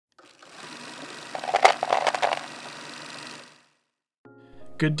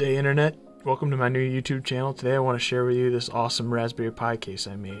Good day, Internet. Welcome to my new YouTube channel. Today I want to share with you this awesome Raspberry Pi case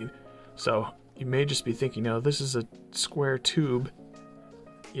I made. So, you may just be thinking, this is a square tube,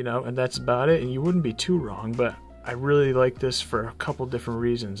 and that's about it, and you wouldn't be too wrong, but I really like this for a couple different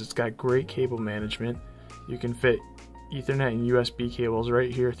reasons. It's got great cable management. You can fit Ethernet and USB cables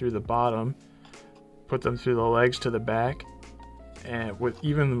right here through the bottom, put them through the legs to the back, and with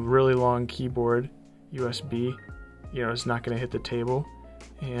even really long keyboard USB, it's not going to hit the table.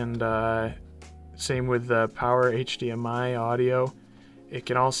 And same with the power HDMI audio. It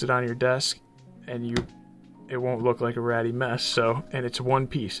can all sit on your desk and it won't look like a ratty mess. And it's one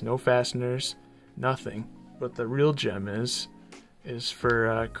piece, no fasteners, nothing. But the real gem is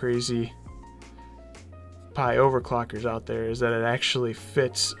for crazy Pi overclockers out there, is that it actually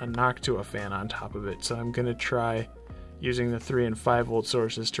fits a noctua fan on top of it. So I'm gonna try using the 3 and 5 volt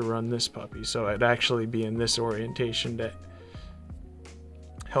sources to run this puppy. So it'd actually be in this orientation to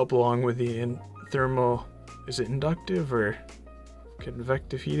help along with the thermal, is it inductive or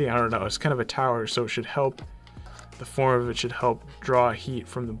convective heating? I don't know. It's kind of a tower, so it should help, the form of it should help draw heat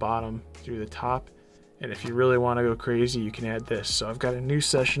from the bottom through the top. And if you really want to go crazy, you can add this. So I've got a new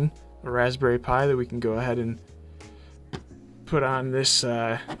session, a Raspberry Pi, that we can go ahead and put on this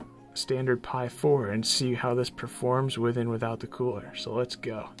standard Pi 4 and see how this performs with and without the cooler. So let's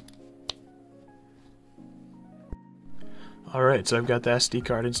go. Alright, so I've got the SD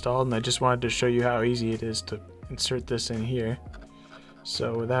card installed, and I just wanted to show you how easy it is to insert this in here.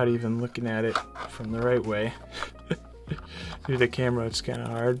 So without even looking at it from the right way, through the camera it's kind of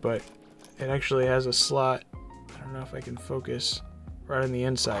hard, but it actually has a slot, I don't know if I can focus, right on the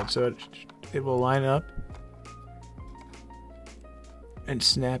inside, so it will line up and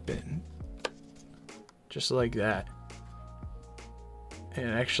snap in, just like that.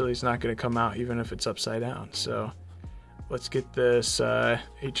 And actually it's not going to come out even if it's upside down, so let's get this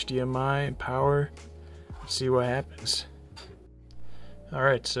HDMI and power and see what happens.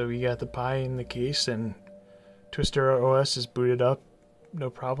 Alright, so we got the Pi in the case and Twister OS is booted up, no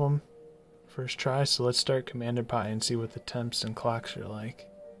problem. First try, so let's start Commander Pi and see what the temps and clocks are like.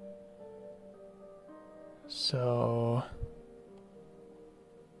 So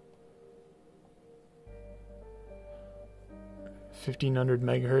 1500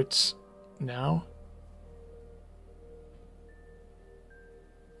 megahertz now.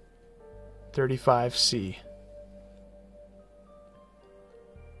 35C.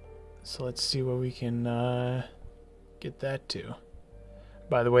 So let's see what we can get that to.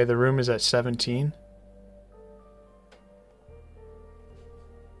 By the way, the room is at 17.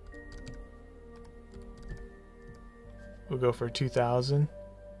 We'll go for 2000.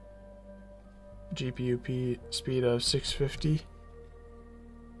 GPU speed of 650.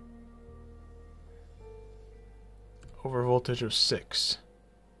 Over voltage of 6.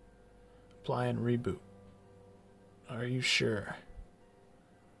 Apply and reboot. Are you sure?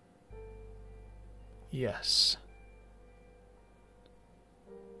 Yes.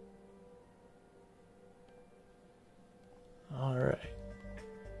 Alright.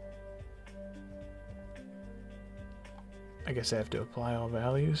 I guess I have to apply all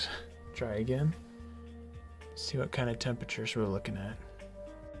values. Try again. See what kind of temperatures we're looking at.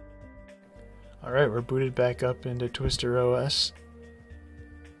 Alright, we're booted back up into Twister OS.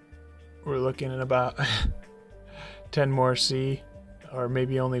 We're looking at about 10 more C, or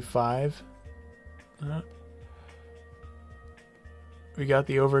maybe only 5. We got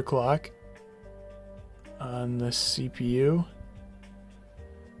the overclock on the CPU.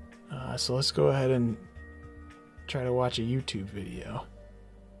 So let's go ahead and try to watch a YouTube video.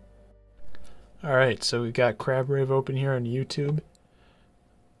 Alright, so we got CrabRave open here on YouTube,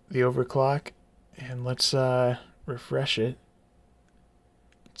 the overclock, and let's refresh it.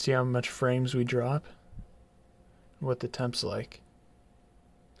 See how much frames we drop, what the temp's like.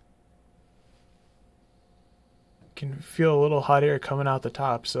 Can feel a little hot air coming out the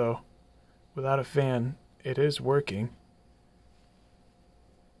top, so without a fan it is working.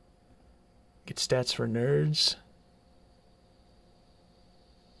 Get stats for nerds.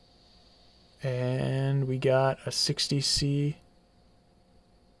 And we got a 60C,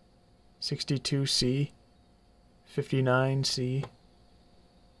 62C, 59C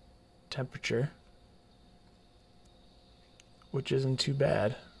temperature, which isn't too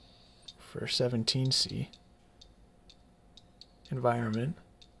bad for 17C environment.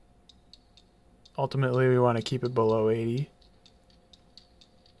 Ultimately, we want to keep it below 80.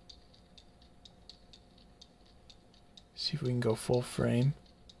 See if we can go full frame.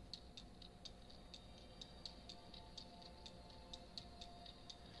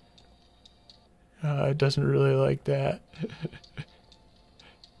 It doesn't really like that.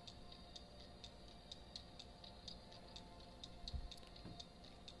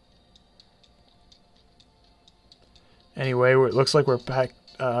 Anyway, it looks like we're back,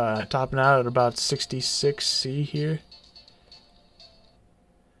 topping out at about 66C here.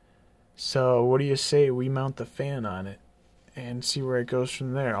 So what do you say we mount the fan on it and see where it goes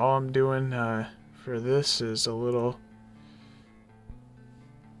from there? All I'm doing for this is a little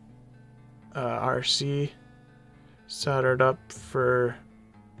RC soldered up for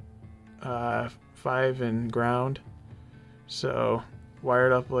 5 and ground. So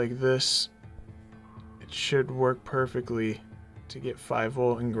wired up like this, it should work perfectly to get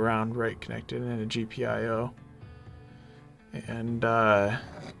 5V and ground right connected in a GPIO. And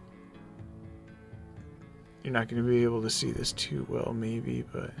you're not going to be able to see this too well maybe,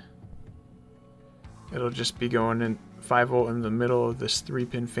 but it'll just be going in 5V in the middle of this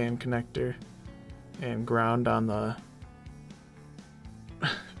 3-pin fan connector and ground on the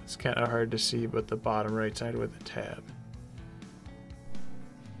it's kind of hard to see, but the bottom right side with the tab.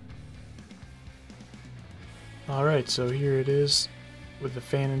 Alright, so here it is with the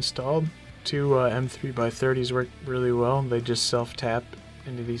fan installed. Two M3x30s work really well. They just self-tap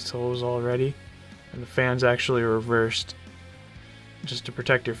into these holes already. And the fan's actually reversed just to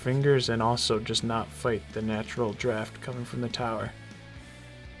protect your fingers and also just not fight the natural draft coming from the tower.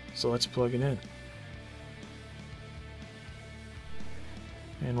 So let's plug it in.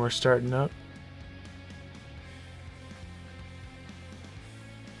 And we're starting up.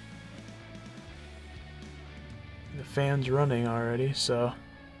 The fan's running already, so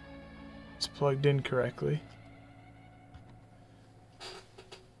it's plugged in correctly.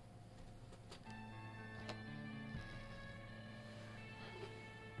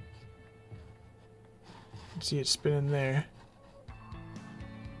 You can see it spinning there,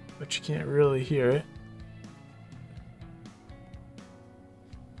 but you can't really hear it.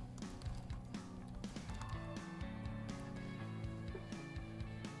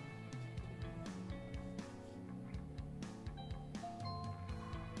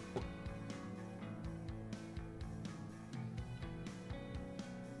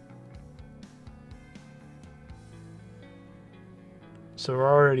 So we're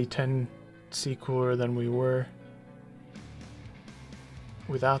already 10C cooler than we were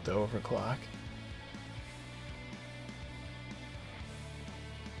without the overclock.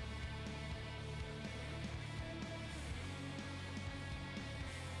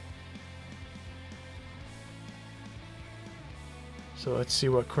 So let's see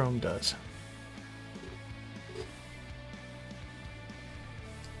what Chrome does.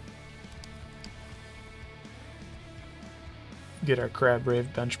 Get our Crab Rave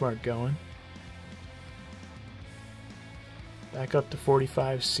benchmark going. Back up to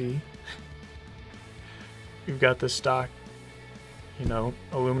 45C. We've got the stock, you know,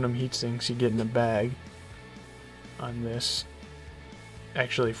 aluminum heat sinks you get in a bag on this.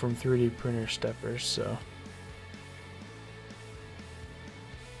 Actually from 3D printer steppers, so.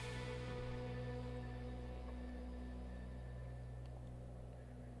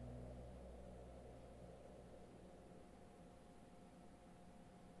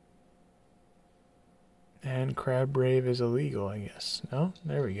 And Crab Rave is illegal, I guess. No?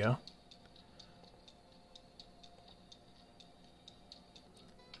 There we go.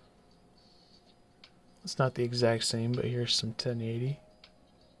 It's not the exact same, but here's some 1080.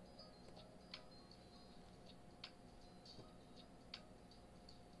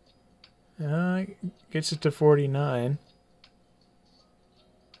 Gets it to 49.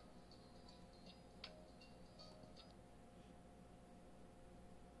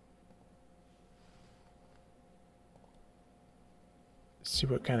 See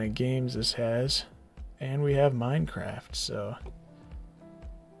what kind of games this has. And we have Minecraft, so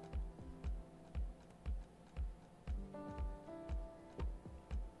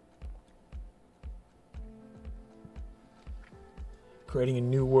creating a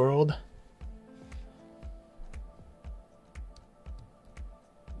new world.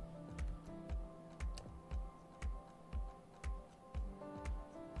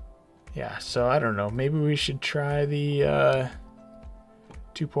 Yeah, so I don't know, maybe we should try the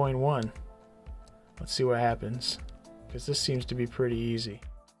 2.1. Let's see what happens, because this seems to be pretty easy.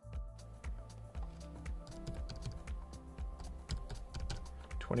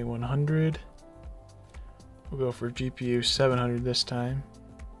 $2100. We'll go for GPU 700 this time.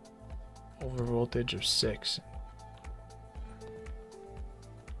 Over voltage of 6.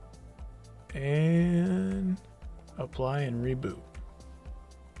 And apply and reboot.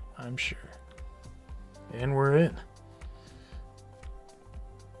 I'm sure. And we're in.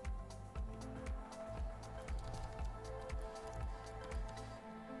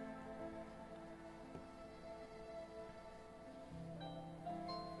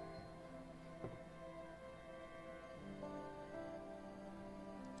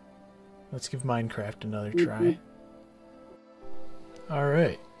 Let's give Minecraft another try.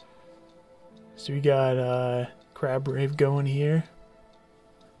 Alright. So we got Crab Rave going here.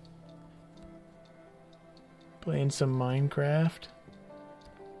 Playing some Minecraft.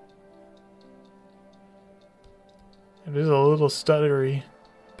 It is a little stuttery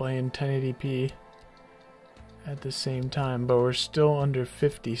playing 1080p at the same time, but we're still under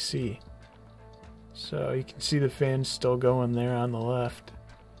 50C. So you can see the fans still going there on the left.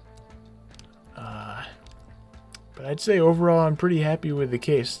 But I'd say overall I'm pretty happy with the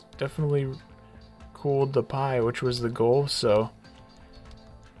case. Definitely cooled the Pi, which was the goal, so.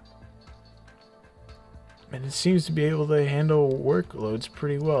 And it seems to be able to handle workloads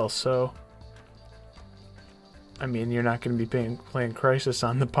pretty well, so. I mean, you're not going to be playing Crisis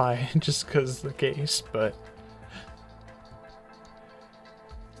on the Pi just because of the case, but.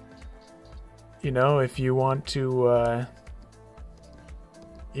 You know, if you want to,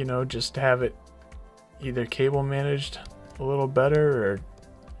 you know, just have it either cable managed a little better, or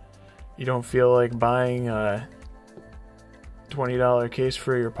you don't feel like buying a $20 case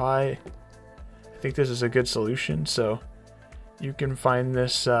for your Pi, I think this is a good solution. So you can find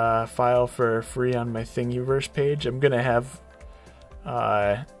this file for free on my Thingiverse page. I'm going to have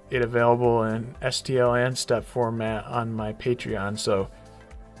it available in STL and step format on my Patreon, so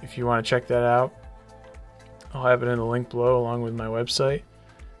if you want to check that out, I'll have it in the link below along with my website.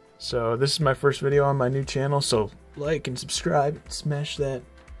 So this is my first video on my new channel, so like and subscribe, smash that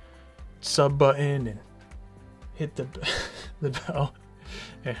sub button and hit the bell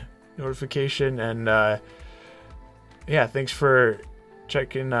notification, and yeah, thanks for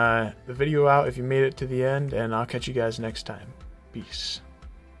checking the video out if you made it to the end, and I'll catch you guys next time. Peace.